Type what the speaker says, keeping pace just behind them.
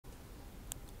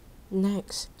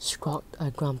Next, squawked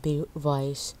a grumpy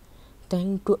voice.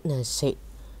 Thank goodness, said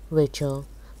Rachel.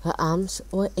 Her arms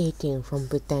were aching from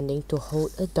pretending to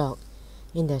hold a dog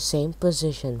in the same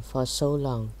position for so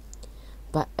long.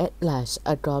 But at last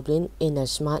a goblin in a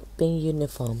smart pink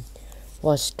uniform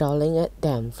was strolling at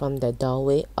them from the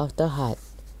doorway of the hut.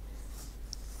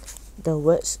 The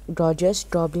words "Gorgeous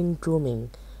Goblin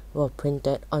Grooming" were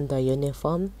printed on the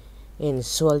uniform in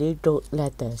swirly gold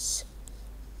letters.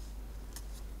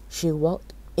 She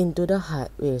walked into the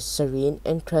hut with Seren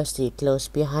and Kirsty close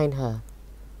behind her.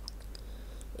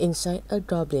 Inside, a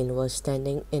goblin was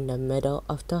standing in the middle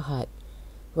of the hut,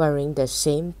 wearing the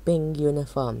same pink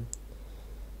uniform.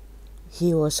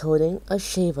 He was holding a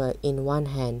shaver in one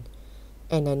hand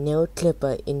and a nail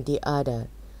clipper in the other.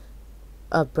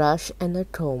 A brush and a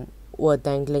comb were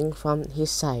dangling from his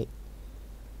side.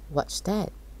 "What's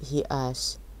that?" he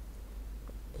asked.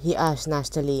 He asked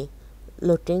nastily,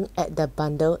 looking at the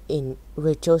bundle in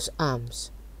Rachel's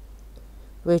arms.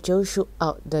 Rachel shook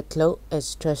out the cloak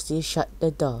as Kirsty shut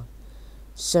the door.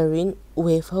 Seren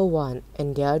waved her wand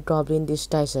and their goblin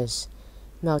disguises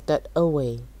melted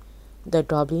away. The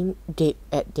goblin gaped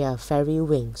at their fairy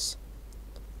wings.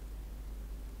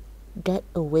 "Get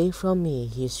away from me,"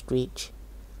 he screeched.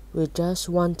 "We just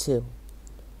want to."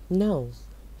 "No."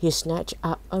 He snatched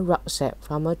up a rucksack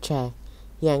from a chair,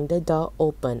 yanked the door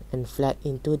open, and fled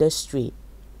into the street.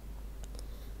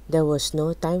 There was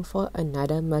no time for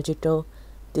another magical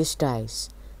disguise.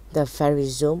 The fairy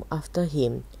zoomed after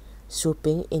him,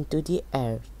 swooping into the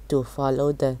air to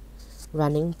follow the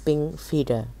running pink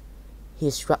figure.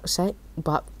 His rucksack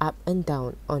bobbed up and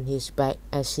down on his back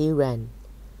as he ran.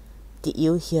 "Did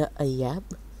you hear a yap?"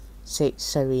 said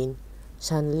Seren.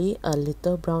 Suddenly a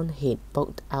little brown head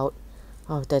poked out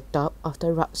of the top of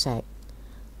the rucksack.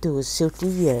 Two silky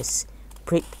ears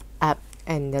pricked up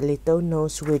and the little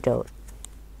nose wiggled.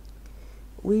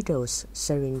 "Widows!"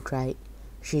 Seren cried.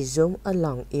 She zoomed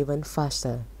along even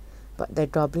faster, but the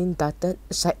goblin darted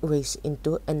sideways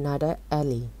into another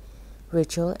alley.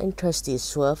 Rachel and Kirsty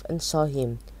swerved and saw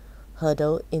him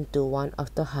hurtle into one of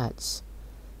the huts.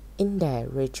 "In there!"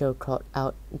 Rachel called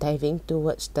out, diving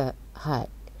towards the hut.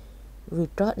 "We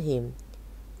got him,"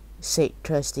 said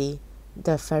Kirsty.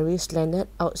 The fairies landed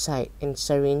outside and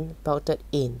Seren bolted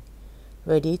in,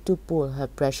 ready to pull her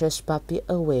precious puppy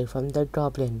away from the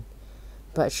goblin.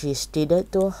 But she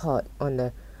skidded to a halt on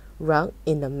the rug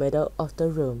in the middle of the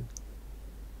room.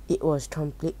 It was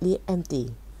completely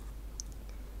empty.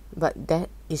 "But that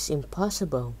is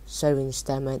impossible," Seren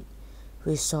stammered.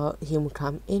 "We saw him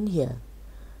come in here."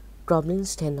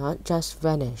 "Goblins cannot just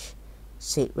vanish,"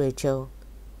 said Rachel.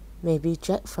 "Maybe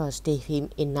Jack Frost gave him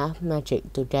enough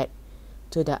magic to get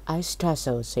to the ice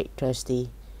castle," said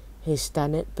Kirsty. "He's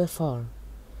done it before."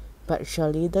 "But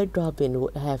surely the goblin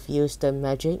would have used the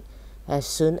magic as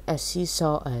soon as he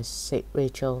saw us," said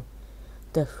Rachel.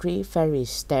 The three fairies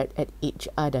stared at each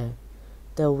other.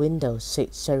 "The window,"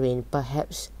 said Seren.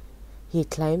 "Perhaps he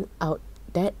climbed out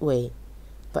that way."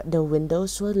 But the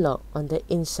windows were locked on the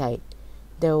inside.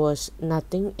 There was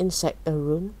nothing inside the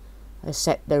room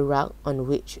except the rug on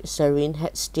which Seren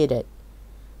had skidded.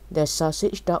 The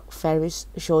sausage dog fairy's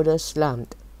shoulders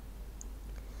slumped.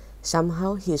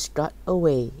 "Somehow he's got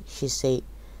away," she said.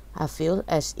 "I feel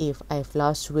as if I've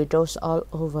lost widows all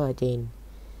over again."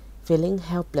 Feeling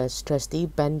helpless, Kirsty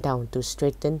bent down to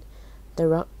straighten the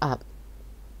rug up.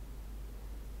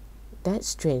 "That's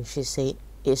strange," she said.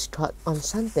 "It's caught on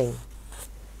something."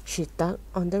 She tugged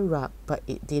on the rug, but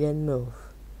it didn't move.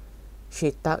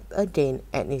 She tugged again,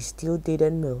 and it still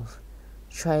didn't move.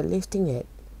 "Try lifting it,"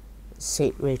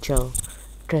 said Rachel.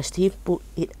 Kirsty pulled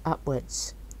it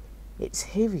upwards.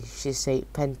 "It's heavy," she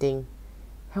said, panting.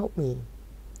 "Help me."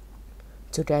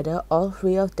 Together, all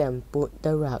three of them pulled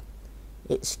the rug.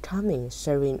 "It's coming!"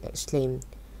 Seren exclaimed.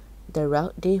 The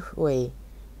rug gave way.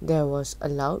 There was a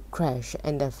loud crash,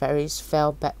 and the fairies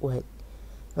fell backward.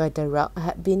 Where the rug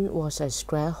had been was a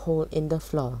square hole in the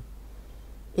floor.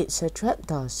 "It's a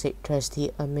trapdoor," said Kirsty,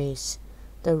 amazed.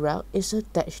 "The rug is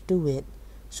attached to it,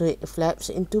 so it flaps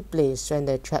into place when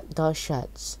the trapdoor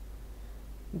shuts."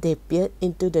 They peered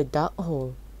into the dark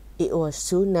hole. It was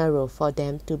too narrow for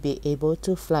them to be able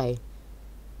to fly.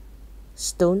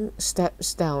 Stone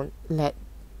steps led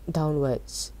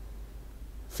downwards,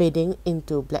 fading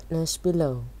into blackness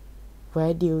below.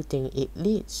 "Where do you think it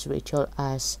leads?" Rachel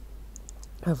asked.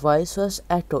 Her voice was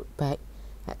echoed back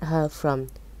at her from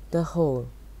the hole.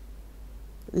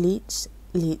 "Leads,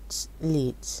 leads,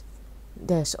 leads.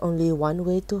 There's only one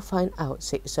way to find out,"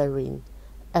 said Seren.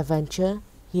 "Adventure,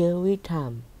 here we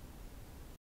come."